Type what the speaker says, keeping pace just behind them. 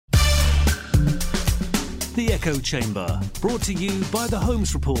The Echo Chamber, brought to you by The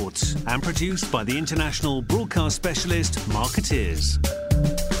Holmes Report and produced by the international broadcast specialist Marketeers.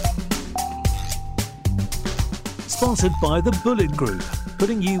 Sponsored by the Bullet Group,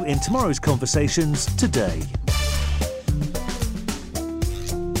 putting you in tomorrow's conversations today.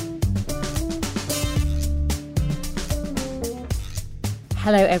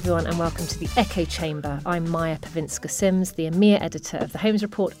 Hello everyone and welcome to the Echo Chamber. I'm Maja Pawinska Sims, the EMEA editor of The Holmes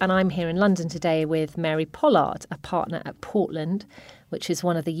Report, and I'm here in London today with Mary Pollard, a partner at Portland, which is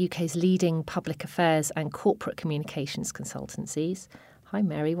one of the UK's leading public affairs and corporate communications consultancies. Hi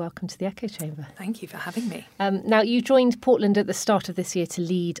Mary, welcome to the Echo Chamber. Thank you for having me. Now, you joined Portland at the start of this year to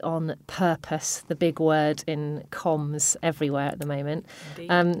lead on purpose, the big word in comms everywhere at the moment.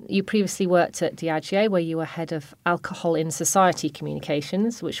 You previously worked at Diageo, where you were head of alcohol in society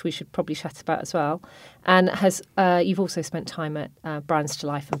communications, which we should probably chat about as well. And you've also spent time at Brands to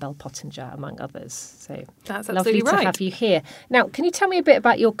Life and Bell Pottinger, among others. So that's lovely right. to have you here. Now, can you tell me a bit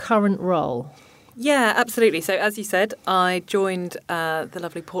about your current role? Yeah, absolutely. So as you said, I joined the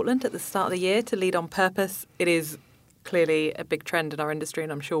lovely Portland at the start of the year to lead on purpose. It is clearly a big trend in our industry,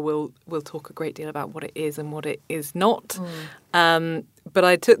 and I'm sure we'll talk a great deal about what it is and what it is not. But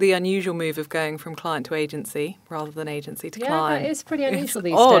I took the unusual move of going from client to agency rather than agency to client. Yeah, that is pretty unusual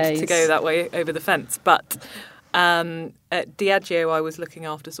these days. It's odd to go that way over the fence. But at Diageo, I was looking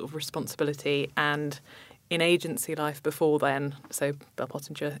after sort of responsibility, and in agency life before then, so Bell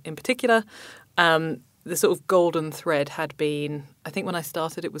Pottinger in particular, the sort of golden thread had been, I think when I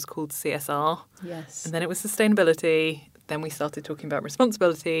started it was called CSR. Yes. And then it was sustainability. Then we started talking about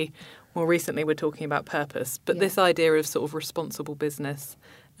responsibility. More recently we're talking about purpose. But this idea of sort of responsible business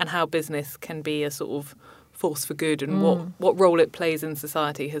and how business can be a sort of force for good and what role it plays in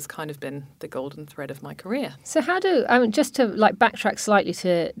society has kind of been the golden thread of my career. So just to backtrack slightly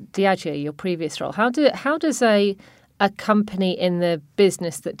to Diageo, your previous role, how does a company in the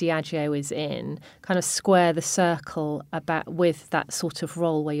business that Diageo is in kind of square the circle with that sort of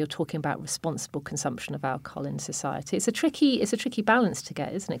role where you're talking about responsible consumption of alcohol in society? It's a tricky balance to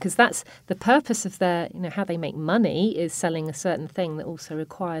get, isn't it? Because that's the purpose of their, how they make money is selling a certain thing that also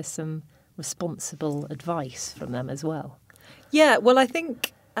requires some responsible advice from them as well. Yeah, well, I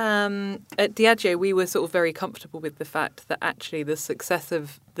think at Diageo we were sort of very comfortable with the fact that actually the success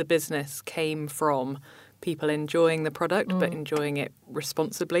of the business came from people enjoying the product but enjoying it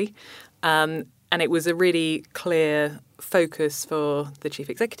responsibly. And it was a really clear focus for the chief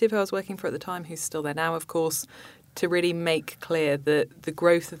executive who I was working for at the time, who's still there now, of course, to really make clear that the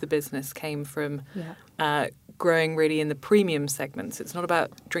growth of the business came from growing really in the premium segments. It's not about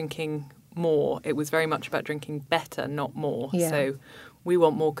drinking more. It was very much about drinking better, not more. Yeah. So we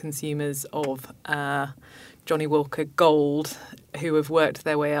want more consumers of Johnny Walker Gold who have worked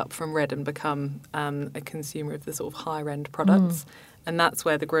their way up from red and become a consumer of the sort of higher end products. And that's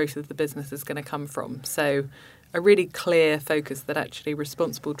where the growth of the business is going to come from. So a really clear focus that actually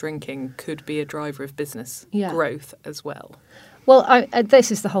responsible drinking could be a driver of business growth as well. Well,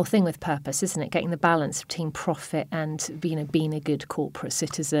 this is the whole thing with purpose, isn't it? Getting the balance between profit and being a good corporate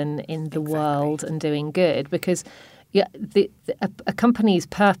citizen in the world and doing good. Because a company's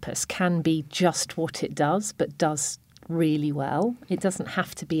purpose can be just what it does, but does really well. It doesn't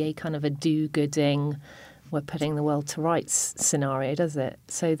have to be a kind of a do-gooding, we're putting the world to rights scenario, does it?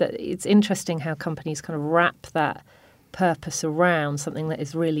 So that it's interesting how companies kind of wrap that purpose around something that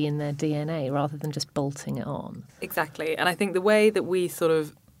is really in their DNA rather than just bolting it on. Exactly. And I think the way that we sort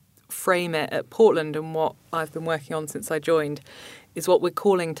of frame it at Portland and what I've been working on since I joined is what we're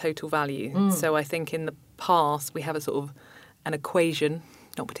calling total value. So I think in the past we have a sort of an equation,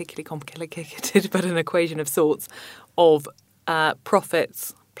 not particularly complicated, but an equation of sorts of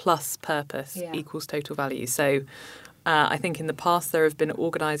profits plus purpose equals total value. So I think in the past there have been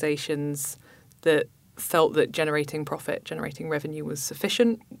organisations that felt that generating profit, generating revenue was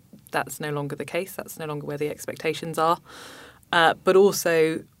sufficient. That's no longer the case. That's no longer where the expectations are. But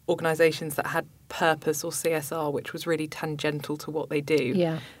also organisations that had purpose or CSR, which was really tangential to what they do.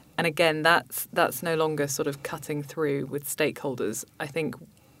 Yeah. And again, that's no longer sort of cutting through with stakeholders. I think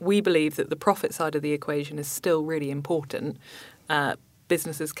we believe that the profit side of the equation is still really important.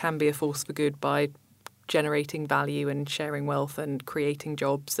 Businesses can be a force for good by generating value and sharing wealth and creating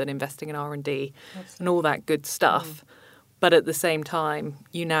jobs and investing in R&D and all that good stuff. But at the same time,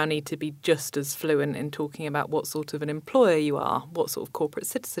 you now need to be just as fluent in talking about what sort of an employer you are, what sort of corporate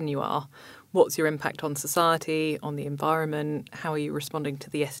citizen you are, what's your impact on society, on the environment, how are you responding to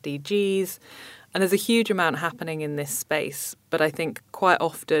the SDGs. And there's a huge amount happening in this space. But I think quite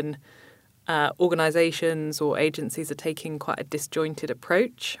often organisations or agencies are taking quite a disjointed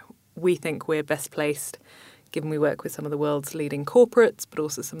approach we think we're best placed, given we work with some of the world's leading corporates, but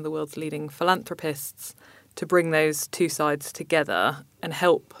also some of the world's leading philanthropists, to bring those two sides together and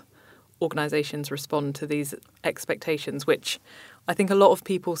help organisations respond to these expectations, which I think a lot of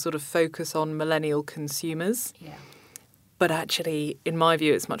people sort of focus on millennial consumers. Yeah. But actually, in my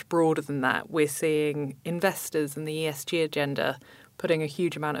view, it's much broader than that. We're seeing investors and the ESG agenda putting a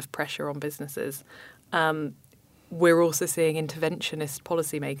huge amount of pressure on businesses. We're also seeing interventionist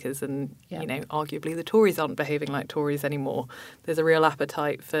policymakers and, arguably the Tories aren't behaving like Tories anymore. There's a real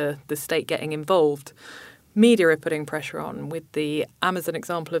appetite for the state getting involved. Media are putting pressure on. With the Amazon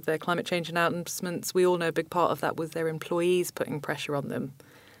example of their climate change announcements, we all know a big part of that was their employees putting pressure on them.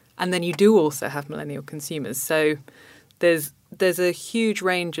 And then you do also have millennial consumers. So there's a huge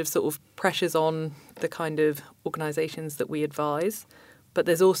range of sort of pressures on the kind of organisations that we advise. But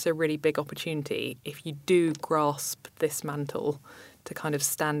there's also really big opportunity if you do grasp this mantle to kind of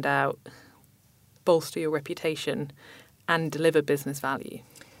stand out, bolster your reputation and deliver business value.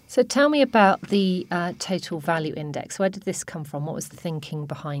 So tell me about the total value index. Where did this come from? What was the thinking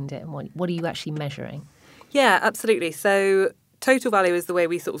behind it, and what are you actually measuring? Yeah, absolutely. So total value is the way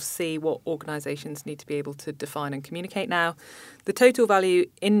we sort of see what organisations need to be able to define and communicate now. The total value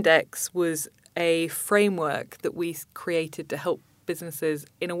index was a framework that we created to help businesses,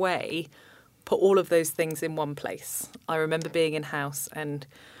 in a way, put all of those things in one place. I remember being in-house and,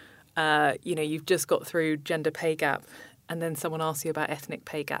 you've just got through gender pay gap, and then someone asks you about ethnic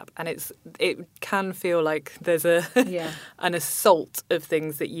pay gap, and it can feel like there's an assault of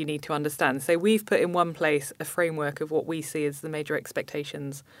things that you need to understand. So we've put in one place a framework of what we see as the major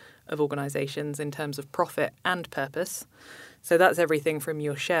expectations of organisations in terms of profit and purpose. So that's everything from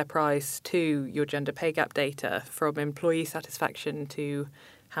your share price to your gender pay gap data, from employee satisfaction to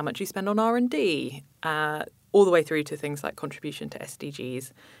how much you spend on R&D, all the way through to things like contribution to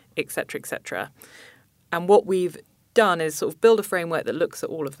SDGs, et cetera, et cetera. And what we've done is sort of build a framework that looks at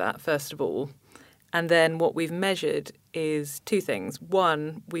all of that, first of all. And then what we've measured is two things.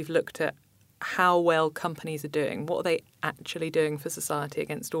 One, we've looked at how well companies are doing. What are they actually doing for society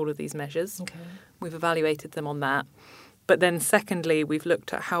against all of these measures? Okay. We've evaluated them on that. But then secondly, we've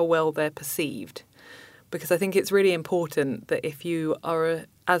looked at how well they're perceived. Because I think it's really important that if you are,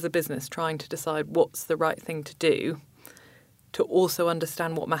 as a business, trying to decide what's the right thing to do, to also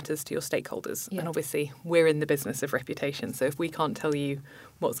understand what matters to your stakeholders. Yeah. And obviously, we're in the business of reputation. So if we can't tell you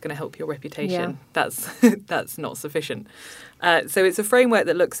what's going to help your reputation, that's not sufficient. So it's a framework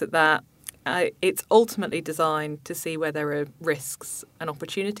that looks at that. It's ultimately designed to see where there are risks and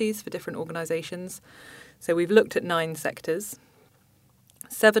opportunities for different organisations. So we've looked at 9 sectors.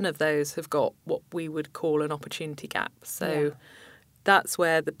 7 of those have got what we would call an opportunity gap. So that's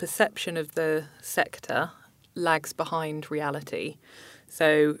where the perception of the sector lags behind reality.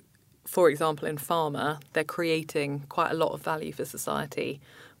 So, for example, in pharma, they're creating quite a lot of value for society,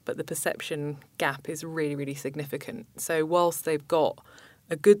 but the perception gap is really, really significant. So whilst they've got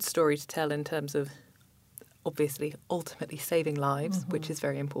a good story to tell in terms of, obviously, ultimately saving lives, which is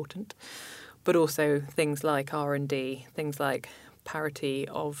very important, but also things like R&D, things like parity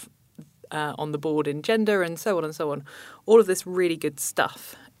of on the board in gender and so on and so on. All of this really good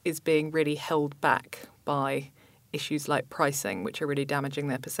stuff is being really held back by issues like pricing, which are really damaging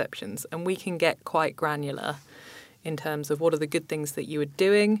their perceptions. And we can get quite granular in terms of what are the good things that you are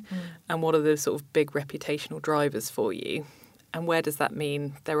doing and what are the sort of big reputational drivers for you. And where does that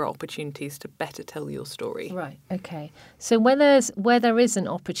mean there are opportunities to better tell your story? Right. Okay. So where there is an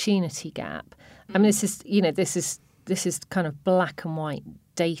opportunity gap, I mean, this is kind of black and white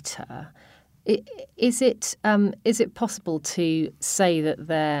data. Is it possible to say that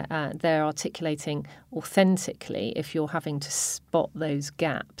they're articulating authentically if you're having to spot those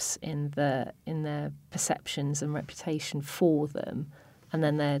gaps in their perceptions and reputation for them, and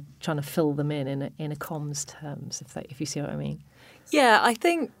then they're trying to fill them in a comms terms, if you see what I mean? Yeah, I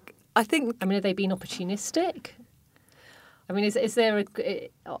think. I mean, are they being opportunistic? I mean,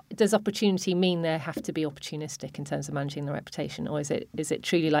 does opportunity mean they have to be opportunistic in terms of managing their reputation, or is it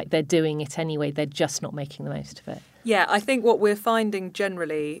truly like they're doing it anyway, they're just not making the most of it? Yeah, I think what we're finding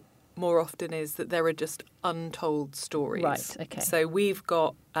generally more often is that there are just untold stories. Right, okay. So we've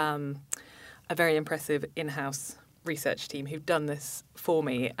got a very impressive in-house research team who've done this for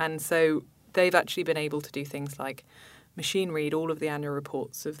me, and so they've actually been able to do things like machine read all of the annual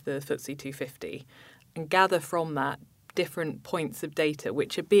reports of the FTSE 250 and gather from that different points of data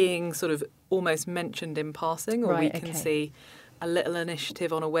which are being sort of almost mentioned in passing, or we can see a little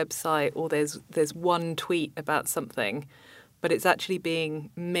initiative on a website, or there's one tweet about something, but it's actually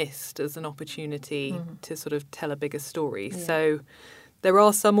being missed as an opportunity to sort of tell a bigger story. Yeah. So There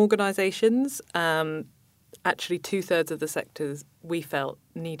are some organisations, actually 2/3 of the sectors we felt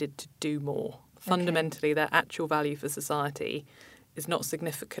needed to do more. Fundamentally, their actual value for society is not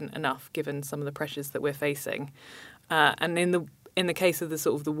significant enough given some of the pressures that we're facing. And in the case of the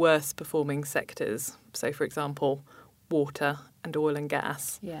sort of the worst performing sectors, so for example, water and oil and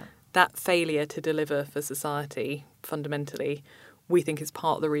gas, that failure to deliver for society fundamentally, we think is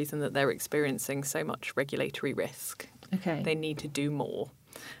part of the reason that they're experiencing so much regulatory risk. Okay. They need to do more.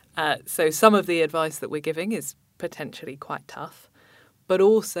 So some of the advice that we're giving is potentially quite tough. But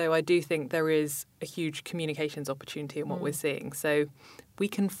also I do think there is a huge communications opportunity in what we're seeing. So we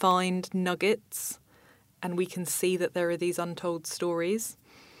can find nuggets and we can see that there are these untold stories.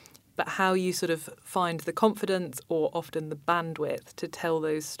 But how you sort of find the confidence or often the bandwidth to tell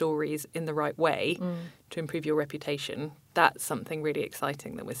those stories in the right way to improve your reputation, that's something really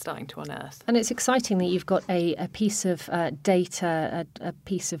exciting that we're starting to unearth. And it's exciting that you've got a piece of data, a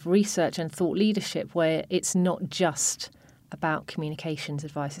piece of research and thought leadership where it's not just about communications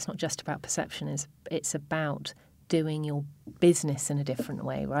advice, it's not just about perception, it's about doing your business in a different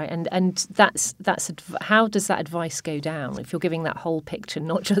way, right? And that's how does that advice go down if you're giving that whole picture,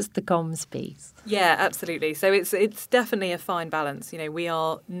 not just the comms piece? Yeah, absolutely. So it's definitely a fine balance. You know, we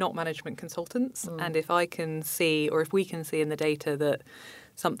are not management consultants, and if I can see, or if we can see in the data that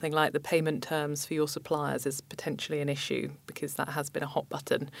something like the payment terms for your suppliers is potentially an issue because that has been a hot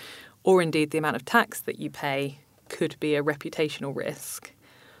button, or indeed the amount of tax that you pay could be a reputational risk,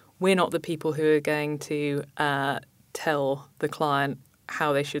 we're not the people who are going to tell the client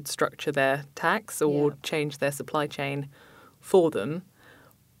how they should structure their tax or change their supply chain for them.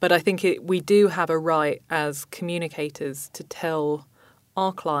 But I think we do have a right as communicators to tell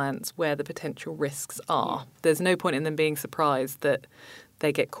our clients where the potential risks are. Yeah. There's no point in them being surprised that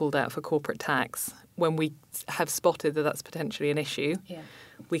they get called out for corporate tax when we have spotted that that's potentially an issue. Yeah.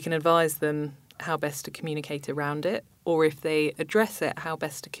 We can advise them how best to communicate around it, or if they address it, how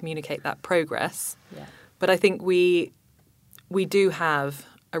best to communicate that progress. Yeah. But I think we do have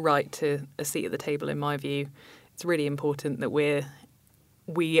a right to a seat at the table, in my view. It's really important that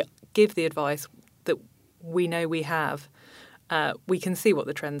we give the advice that we know we have. We can see what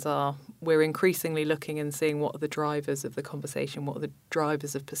the trends are. We're increasingly looking and seeing what are the drivers of the conversation, what are the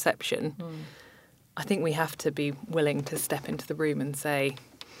drivers of perception. I think we have to be willing to step into the room and say,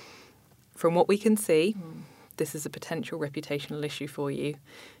 from what we can see, this is a potential reputational issue for you.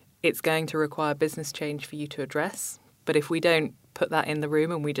 It's going to require business change for you to address. But if we don't put that in the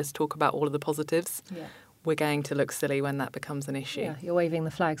room and we just talk about all of the positives, we're going to look silly when that becomes an issue. Yeah, you're waving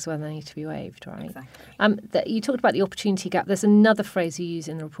the flags when they need to be waved, right? Exactly. You talked about the opportunity gap. There's another phrase you use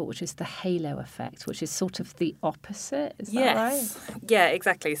in the report, which is the halo effect, which is sort of the opposite. Is that right? Yeah,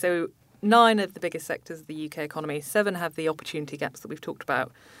 exactly. So 9 of the biggest sectors of the UK economy, 7 have the opportunity gaps that we've talked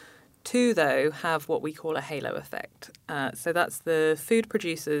about. 2, though, have what we call a halo effect. So that's the food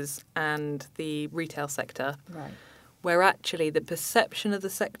producers and the retail sector, where actually the perception of the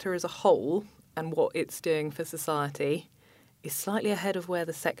sector as a whole and what it's doing for society is slightly ahead of where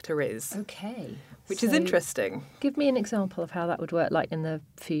the sector is. Okay. Which is interesting. Give me an example of how that would work, like in the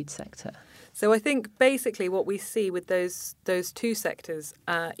food sector. So I think basically what we see with those 2 sectors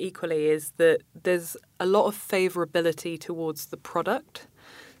equally is that there's a lot of favourability towards the product.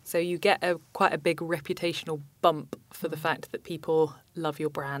 So you get quite a big reputational bump for the fact that people love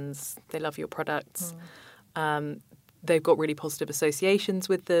your brands, they love your products. They've got really positive associations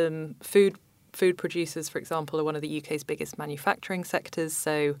with them. Food producers, for example, are one of the UK's biggest manufacturing sectors.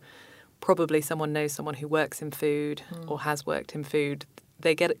 So probably someone knows someone who works in food or has worked in food.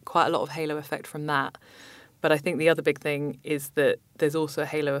 They get quite a lot of halo effect from that. But I think the other big thing is that there's also a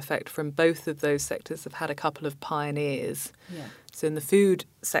halo effect from both of those sectors have had a couple of pioneers. Yeah. So in the food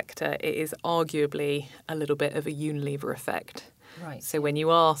sector, it is arguably a little bit of a Unilever effect. Right. So when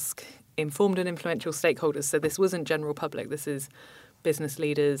you ask informed and influential stakeholders, so this wasn't general public, this is business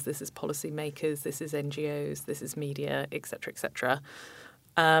leaders, this is policy makers, this is NGOs, this is media, etc., etc.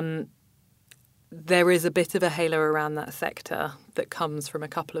 There is a bit of a halo around that sector that comes from a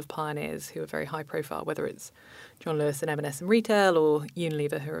couple of pioneers who are very high profile, whether it's John Lewis and M&S in retail or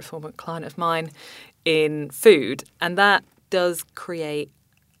Unilever, who are a former client of mine in food. And that does create,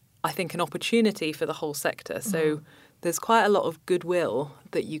 I think, an opportunity for the whole sector. So there's quite a lot of goodwill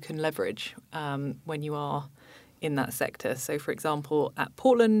that you can leverage when you are in that sector. So, for example, at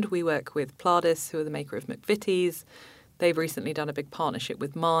Portland, we work with Plardis, who are the maker of McVitie's. They've recently done a big partnership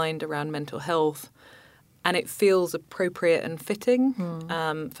with Mind around mental health, and it feels appropriate and fitting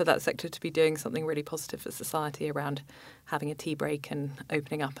for that sector to be doing something really positive for society around having a tea break and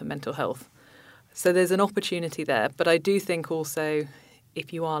opening up and mental health. So there's an opportunity there. But I do think also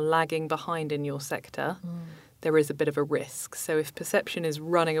if you are lagging behind in your sector, there is a bit of a risk. So if perception is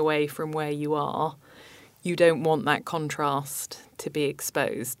running away from where you are, you don't want that contrast to be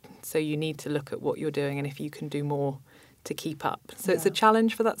exposed. So you need to look at what you're doing and if you can do more to keep up. So it's a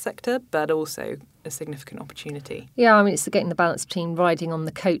challenge for that sector, but also a significant opportunity. Yeah, I mean, it's getting the balance between riding on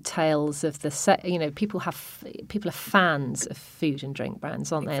the coattails of the people are fans of food and drink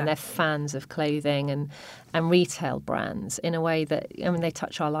brands, aren't they? And they're fans of clothing and retail brands in a way that, I mean, they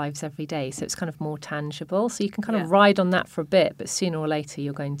touch our lives every day. So it's kind of more tangible. So you can kind of ride on that for a bit, but sooner or later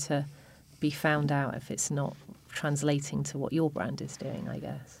you're going to be found out if it's not translating to what your brand is doing, I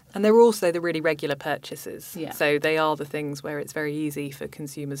guess. And they're also the really regular purchases. Yeah. So they are the things where it's very easy for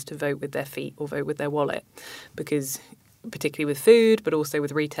consumers to vote with their feet or vote with their wallet, because particularly with food, but also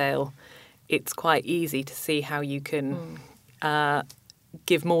with retail, it's quite easy to see how you can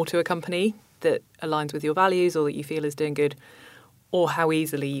give more to a company that aligns with your values or that you feel is doing good, or how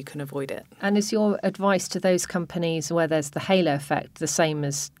easily you can avoid it. And is your advice to those companies where there's the halo effect the same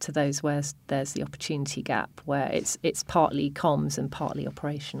as to those where there's the opportunity gap, where it's partly comms and partly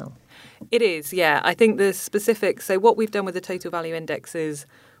operational? It is, yeah. I think the specifics, so what we've done with the Total Value Index is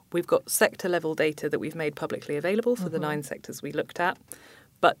we've got sector-level data that we've made publicly available for the 9 sectors we looked at.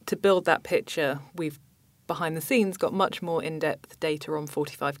 But to build that picture, we've, behind the scenes, got much more in-depth data on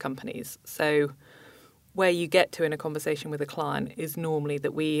 45 companies. So where you get to in a conversation with a client is normally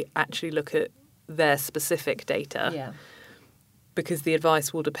that we actually look at their specific data, because the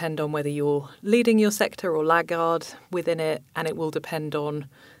advice will depend on whether you're leading your sector or laggard within it, and it will depend on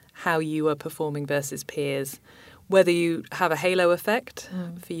how you are performing versus peers, whether you have a halo effect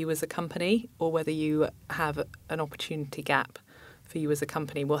for you as a company or whether you have an opportunity gap for you as a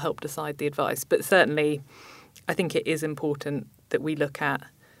company will help decide the advice. But certainly I think it is important that we look at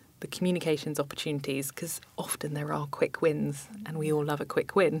the communications opportunities, because often there are quick wins and we all love a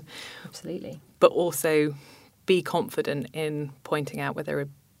quick win. Absolutely. But also be confident in pointing out where there are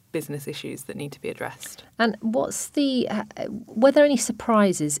business issues that need to be addressed. And were there any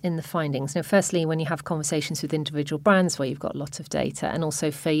surprises in the findings? Now, firstly, when you have conversations with individual brands where you've got a lot of data, and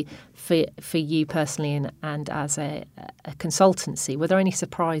also for you personally and as a consultancy, were there any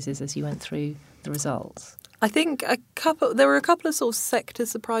surprises as you went through the results? I think there were a couple of sort of sector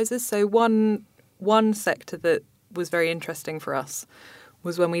surprises. So one sector that was very interesting for us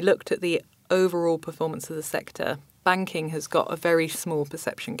was when we looked at the overall performance of the sector. Banking has got a very small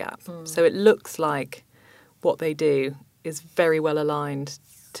perception gap. So it looks like what they do is very well aligned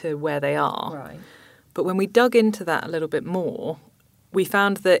to where they are. Right. But when we dug into that a little bit more, we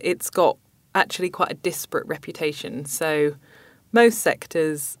found that it's got actually quite a disparate reputation. So most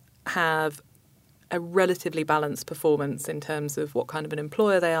sectors have a relatively balanced performance in terms of what kind of an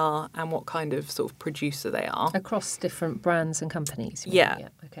employer they are and what kind of sort of producer they are. Across different brands and companies? Yeah.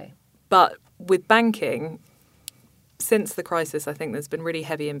 Okay. But with banking, since the crisis, I think there's been really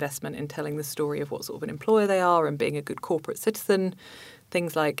heavy investment in telling the story of what sort of an employer they are and being a good corporate citizen,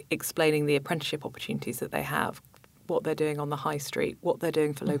 things like explaining the apprenticeship opportunities that they have, what they're doing on the high street, what they're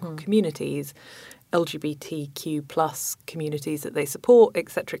doing for local communities, LGBTQ plus communities that they support,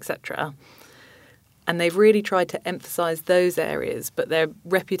 etc., etc. And they've really tried to emphasise those areas, but their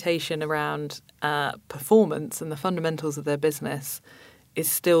reputation around performance and the fundamentals of their business is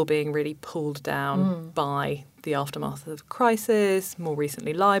still being really pulled down by the aftermath of the crisis, more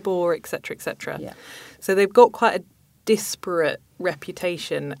recently LIBOR, etc., etc. Yeah. So they've got quite a disparate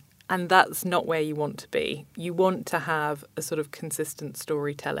reputation, and that's not where you want to be. You want to have a sort of consistent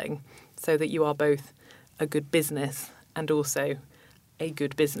storytelling so that you are both a good business and also a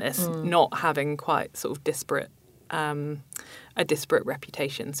good business, not having quite sort of a disparate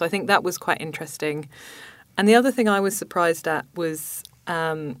reputation. So I think that was quite interesting. And the other thing I was surprised at was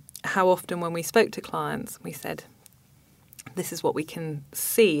how often when we spoke to clients, we said, this is what we can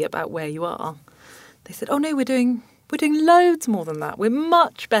see about where you are. They said, oh no, we're doing loads more than that. We're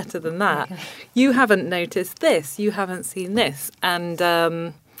much better than that. Okay. You haven't noticed this. You haven't seen this. And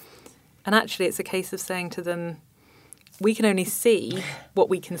actually it's a case of saying to them, we can only see what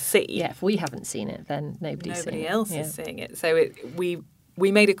we can see. Yeah, if we haven't seen it, then nobody else is seeing it. So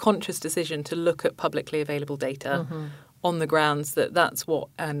we made a conscious decision to look at publicly available data on the grounds that that's what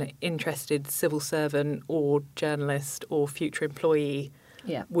an interested civil servant or journalist or future employee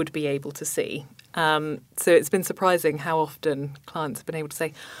would be able to see. So it's been surprising how often clients have been able to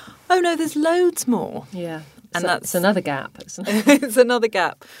say, oh no, there's loads more. Yeah, and that's another gap. It's another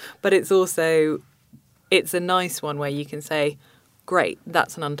gap. But it's a nice one where you can say, great,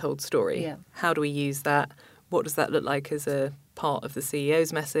 that's an untold story. Yeah. How do we use that? What does that look like as a part of the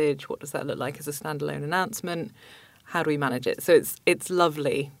CEO's message? What does that look like as a standalone announcement? how do we manage it? So it's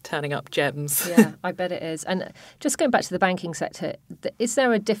lovely turning up gems. Yeah, I bet it is. And just going back to the banking sector, is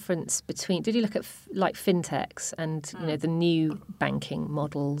there a difference between? Did you look at like fintechs and the new banking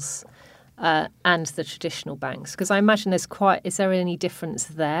models and the traditional banks? Because I imagine is there any difference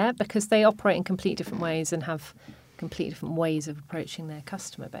there? Because they operate in completely different ways and have completely different ways of approaching their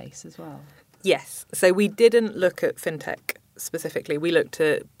customer base as well. Yes. So we didn't look at fintech specifically. We looked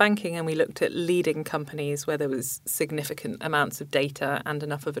at banking and we looked at leading companies where there was significant amounts of data and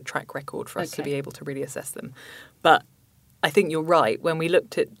enough of a track record for us to be able to really assess them. But I think you're right. When we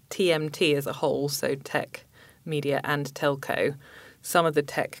looked at TMT as a whole, so tech, media and telco, some of the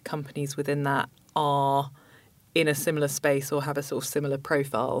tech companies within that are in a similar space or have a sort of similar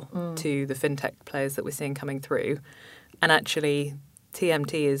profile to the fintech players that we're seeing coming through. And actually,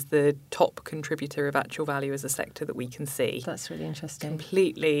 TMT is the top contributor of actual value as a sector that we can see. That's really interesting.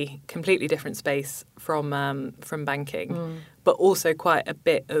 Completely different space from banking, but also quite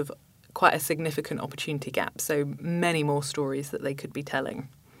a significant opportunity gap. So many more stories that they could be telling.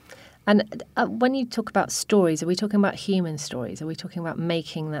 And when you talk about stories, are we talking about human stories? Are we talking about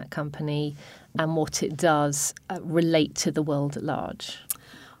making that company and what it does relate to the world at large?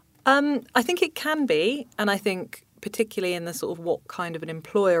 I think it can be, and I think particularly in the sort of what kind of an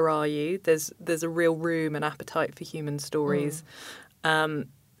employer are you, there's a real room and appetite for human stories.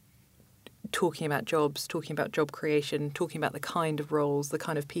 Talking about jobs, talking about job creation, talking about the kind of roles, the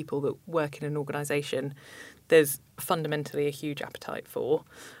kind of people that work in an organisation, there's fundamentally a huge appetite for,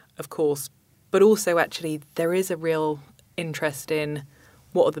 of course. But also actually there is a real interest in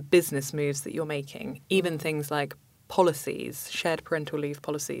what are the business moves that you're making, even things like policies, shared parental leave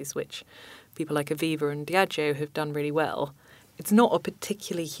policies, which people like Aviva and Diageo have done really well. It's not a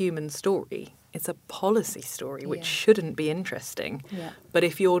particularly human story. It's a policy story, which shouldn't be interesting. Yeah. But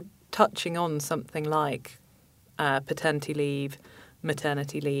if you're touching on something like paternity leave,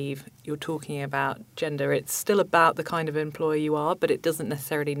 maternity leave, you're talking about gender, it's still about the kind of employer you are, but it doesn't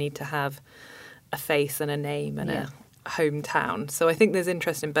necessarily need to have a face and a name and a hometown. So I think there's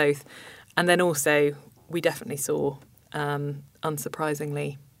interest in both. And then also we definitely saw,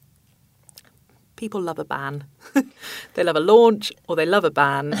 unsurprisingly, people love a ban. They love a launch or they love a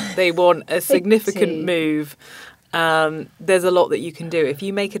ban. They want a significant move. There's a lot that you can do. If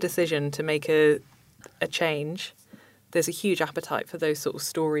you make a decision to make a change, there's a huge appetite for those sort of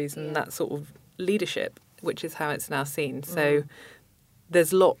stories and that sort of leadership, which is how it's now seen. So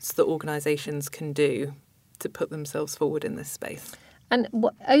there's lots that organisations can do to put themselves forward in this space. And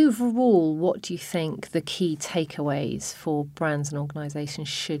overall, what do you think the key takeaways for brands and organisations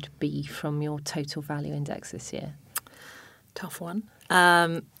should be from your Total Value Index this year? Tough one.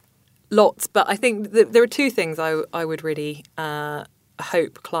 Lots, but I think there are two things I would really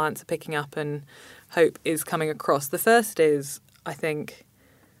hope clients are picking up and hope is coming across. The first is, I think,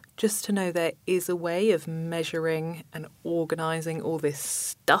 just to know there is a way of measuring and organising all this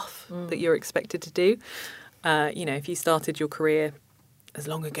stuff that you're expected to do. If you started your career as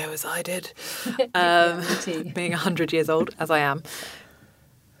long ago as I did, being 100 years old, as I am,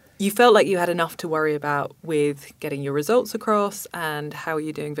 you felt like you had enough to worry about with getting your results across and how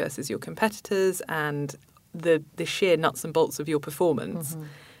you're doing versus your competitors and the sheer nuts and bolts of your performance.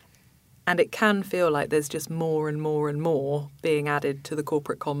 And it can feel like there's just more and more and more being added to the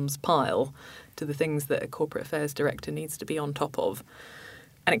corporate comms pile, to the things that a corporate affairs director needs to be on top of.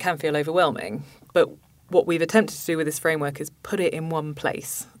 And it can feel overwhelming. But what we've attempted to do with this framework is put it in one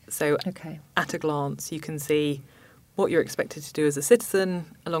place. So at a glance, you can see what you're expected to do as a citizen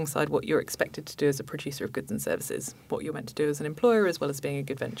alongside what you're expected to do as a producer of goods and services, what you're meant to do as an employer as well as being a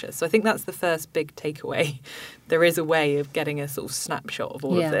good venture. So I think that's the first big takeaway. There is a way of getting a sort of snapshot of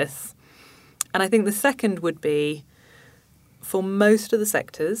all of this. And I think the second would be, for most of the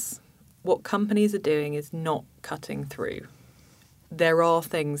sectors, what companies are doing is not cutting through. There are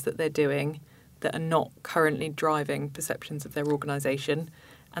things that they're doing that are not currently driving perceptions of their organisation,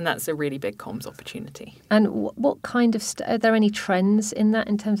 and that's a really big comms opportunity. And what kind of are there any trends in that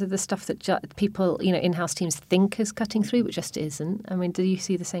in terms of the stuff that people, in-house teams think is cutting through, but just isn't? I mean, do you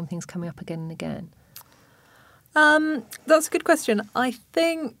see the same things coming up again and again? That's a good question. I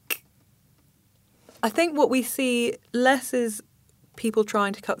think what we see less is people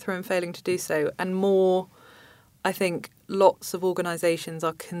trying to cut through and failing to do so, and more, I think lots of organisations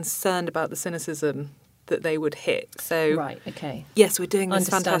are concerned about the cynicism that they would hit. So, right, okay. yes, we're doing this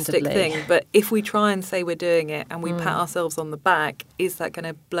fantastic thing, but if we try and say we're doing it and we pat ourselves on the back, is that going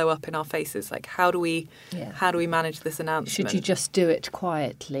to blow up in our faces? Like, how do we manage this announcement? Should you just do it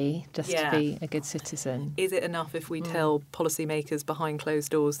quietly, just to be a good citizen? Is it enough if we tell policymakers behind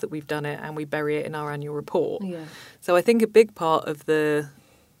closed doors that we've done it and we bury it in our annual report? Yeah. So I think a big part of the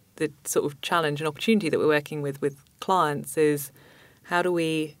sort of challenge and opportunity that we're working with clients is how do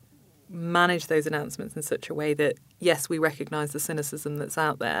we manage those announcements in such a way that, yes, we recognise the cynicism that's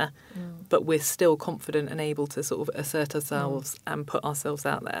out there, but we're still confident and able to sort of assert ourselves and put ourselves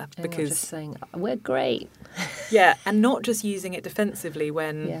out there. And because not just saying, we're great. Yeah, and not just using it defensively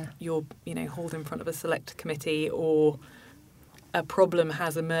when you're, hauled in front of a select committee or a problem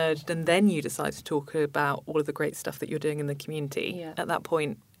has emerged and then you decide to talk about all of the great stuff that you're doing in the community. Yeah. At that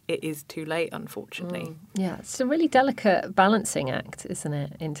point, it is too late, unfortunately. Yeah, it's a really delicate balancing act, isn't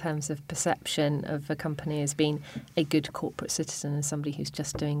it, in terms of perception of a company as being a good corporate citizen and somebody who's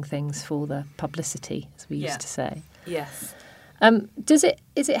just doing things for the publicity, as we used to say. Yes.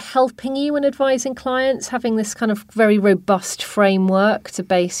 Is it helping you in advising clients, having this kind of very robust framework to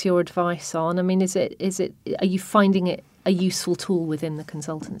base your advice on? I mean, are you finding it a useful tool within the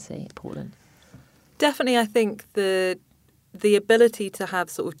consultancy at Portland? Definitely, I think the ability to have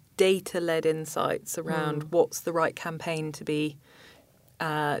sort of data-led insights around what's the right campaign to be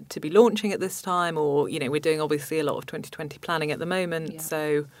launching at this time, or we're doing obviously a lot of 2020 planning at the moment. Yeah.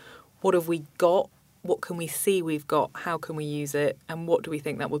 So, what have we got? What can we see we've got? How can we use it? And what do we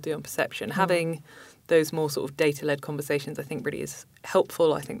think that will do on perception? Having those more sort of data-led conversations, I think, really is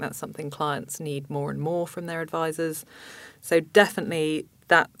helpful. I think that's something clients need more and more from their advisors. So definitely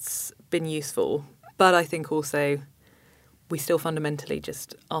that's been useful. But I think also we still fundamentally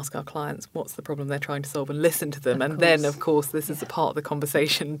just ask our clients what's the problem they're trying to solve and listen to them. And then, of course, this is a part of the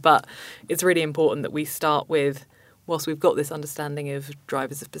conversation. But it's really important that we start with, whilst we've got this understanding of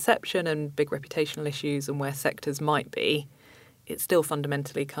drivers of perception and big reputational issues and where sectors might be, it still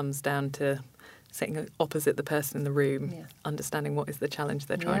fundamentally comes down to sitting opposite the person in the room, understanding what is the challenge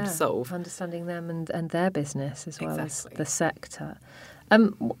they're trying to solve. Understanding them and their business as well as the sector.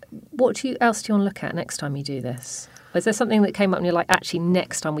 What else do you want to look at next time you do this? Was there something that came up and you're like, actually,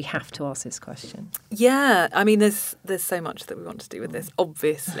 next time we have to ask this question? Yeah, I mean, there's so much that we want to do with this,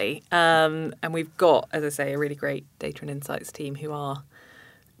 obviously. And we've got, as I say, a really great data and insights team who are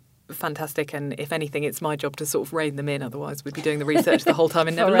fantastic. And if anything, it's my job to sort of rein them in. Otherwise, we'd be doing the research the whole time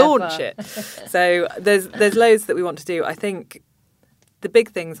and never launch it. So there's loads that we want to do. I think the big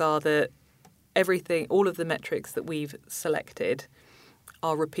things are that all of the metrics that we've selected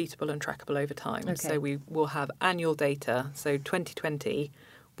are repeatable and trackable over time. Okay. So we will have annual data. So 2020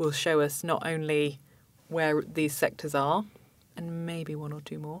 will show us not only where these sectors are, and maybe one or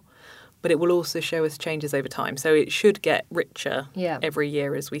two more, but it will also show us changes over time. So it should get richer every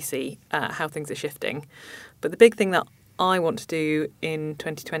year as we see how things are shifting. But the big thing that I want to do in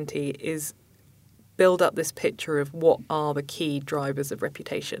 2020 is build up this picture of what are the key drivers of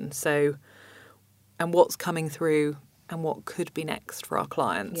reputation. So, and what's coming through and what could be next for our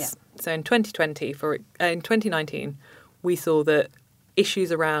clients. Yeah. So in 2019, we saw that issues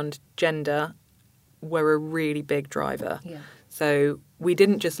around gender were a really big driver. Yeah. So we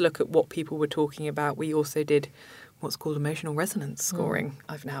didn't just look at what people were talking about. We also did what's called emotional resonance scoring,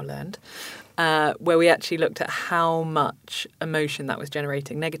 I've now learned, where we actually looked at how much emotion that was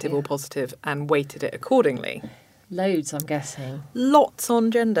generating, negative or positive, and weighted it accordingly. Loads, I'm guessing. Lots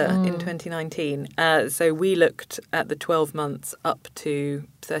on gender in 2019. So we looked at the 12 months up to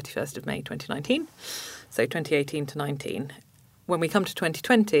 31st of May 2019, so 2018 to 19. When we come to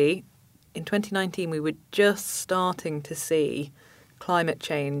 2020, in 2019 we were just starting to see climate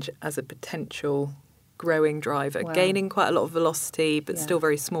change as a potential growing driver, gaining quite a lot of velocity, but still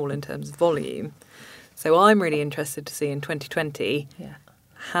very small in terms of volume. So I'm really interested to see in 2020,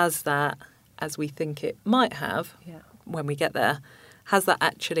 has that, as we think it might have when we get there, has that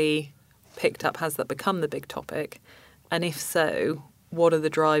actually picked up? Has that become the big topic? And if so, what are the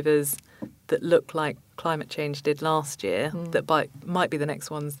drivers that look like climate change did last year that might be the next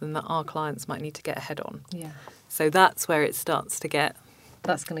ones then that our clients might need to get ahead on? Yeah. So that's where it starts to get...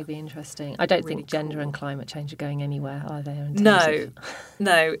 That's going to be interesting. I don't think gender and climate change are going anywhere, are they?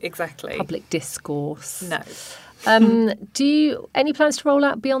 No, exactly. Public discourse. No. Any plans to roll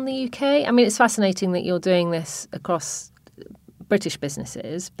out beyond the UK? I mean, it's fascinating that you're doing this across British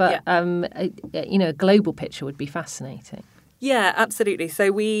businesses, but a global picture would be fascinating. Yeah, absolutely. So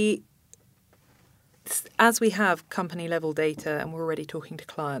as we have company level data and we're already talking to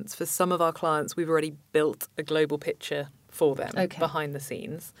clients, for some of our clients, we've already built a global picture for them behind the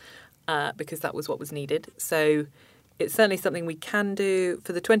scenes. because that was what was needed. So it's certainly something we can do.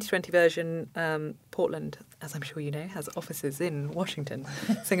 For the 2020 version, Portland, as I'm sure you know, has offices in Washington,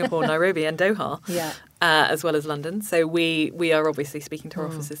 Singapore, Nairobi and Doha, as well as London. So we are obviously speaking to our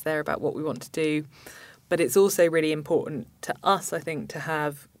offices there about what we want to do. But it's also really important to us, I think, to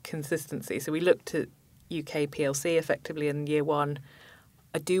have consistency. So we looked at UK PLC effectively in year one.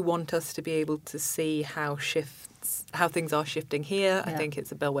 I do want us to be able to see how things are shifting here. I think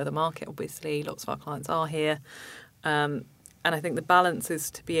it's a bellwether market, obviously. Lots of our clients are here. And I think the balance is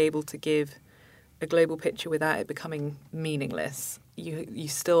to be able to give a global picture without it becoming meaningless. You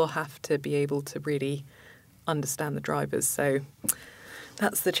still have to be able to really understand the drivers. So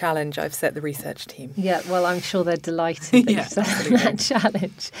that's the challenge I've set the research team. Yeah, well, I'm sure they're delighted that you've set that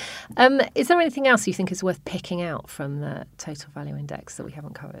challenge. Is there anything else you think is worth picking out from the Total Value Index that we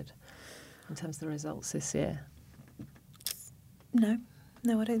haven't covered in terms of the results this year? No,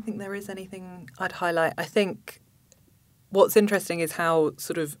 I don't think there is anything I'd highlight. I think what's interesting is how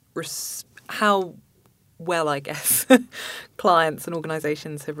how well, I guess, clients and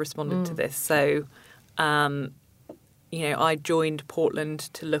organisations have responded to this. So, I joined Portland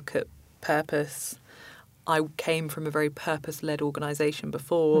to look at purpose. I came from a very purpose-led organisation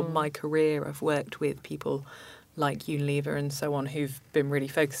before. My career, I've worked with people like Unilever and so on who've been really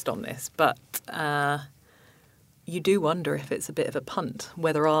focused on this. But you do wonder if it's a bit of a punt,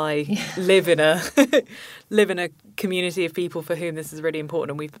 whether I live in a community of people for whom this is really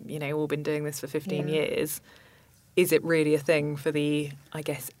important, and we've all been doing this for 15 years. Is it really a thing for the, I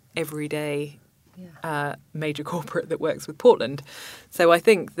guess, everyday major corporate that works with Portland? So I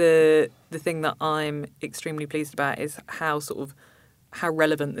think the thing that I'm extremely pleased about is how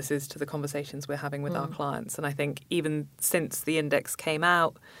relevant this is to the conversations we're having with our clients. And I think even since the index came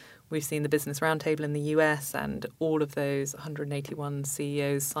out, we've seen the Business Roundtable in the US and all of those 181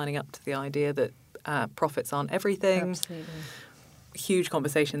 CEOs signing up to the idea that profits aren't everything. Absolutely. Huge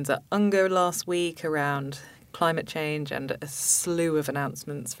conversations at UNGA last week around climate change and a slew of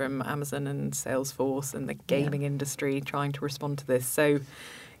announcements from Amazon and Salesforce and the gaming industry trying to respond to this. So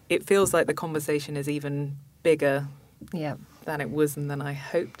it feels like the conversation is even bigger than it was and than I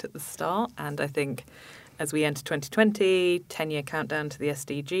hoped at the start. And I think as we enter 2020, 10-year countdown to the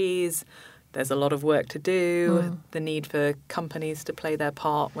SDGs, there's a lot of work to do. The need for companies to play their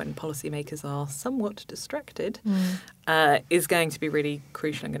part when policymakers are somewhat distracted is going to be really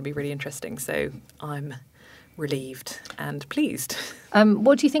crucial and going to be really interesting. So I'm relieved and pleased.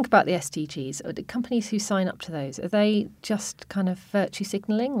 What do you think about the SDGs? Are the companies who sign up to those, are they just kind of virtue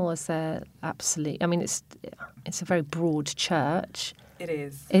signalling, or is there absolute? I mean, it's a very broad church. It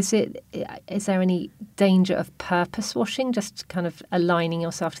is. Is there any danger of purpose washing, just kind of aligning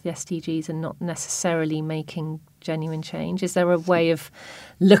yourself to the SDGs and not necessarily making genuine change? Is there a way of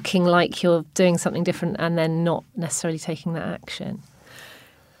looking like you're doing something different and then not necessarily taking that action?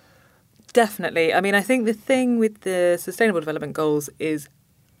 Definitely. I mean, I think the thing with the Sustainable Development Goals is,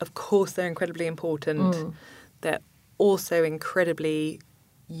 of course, they're incredibly important. They're also incredibly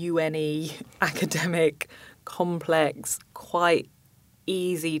UN-y, academic, complex, quite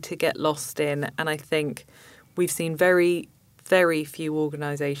easy to get lost in. And I think we've seen very, very few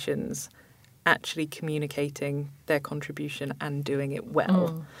organisations actually communicating their contribution and doing it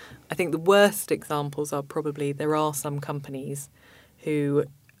well. I think the worst examples are probably there are some companies who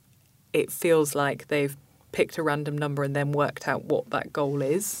it feels like they've picked a random number and then worked out what that goal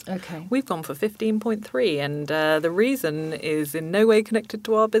is. Okay. We've gone for 15.3 and the reason is in no way connected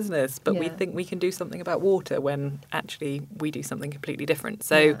to our business, but we think we can do something about water when actually we do something completely different.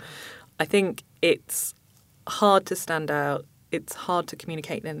 So I think it's hard to stand out. It's hard to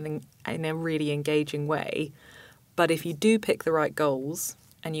communicate in a really engaging way. But if you do pick the right goals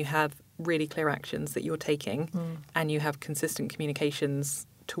and you have really clear actions that you're taking and you have consistent communications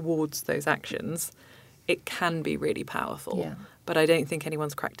towards those actions, it can be really powerful. Yeah. But I don't think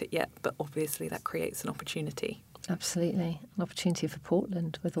anyone's cracked it yet. But obviously that creates an opportunity. Absolutely. An opportunity for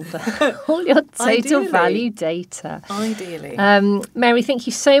Portland with all your total value data. Ideally. Mary, thank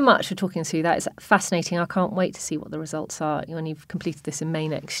you so much for talking through that. It's fascinating. I can't wait to see what the results are when you've completed this in May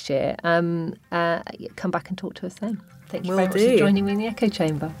next year. Come back and talk to us then. Thank you very much for joining me in the Echo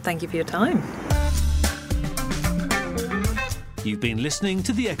Chamber. Thank you for your time. You've been listening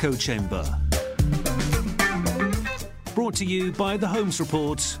to The Echo Chamber. Brought to you by The Holmes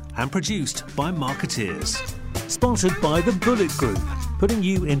Report and produced by Marketeers. Sponsored by the Bullet Group, putting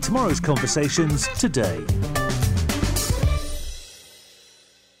you in tomorrow's conversations today.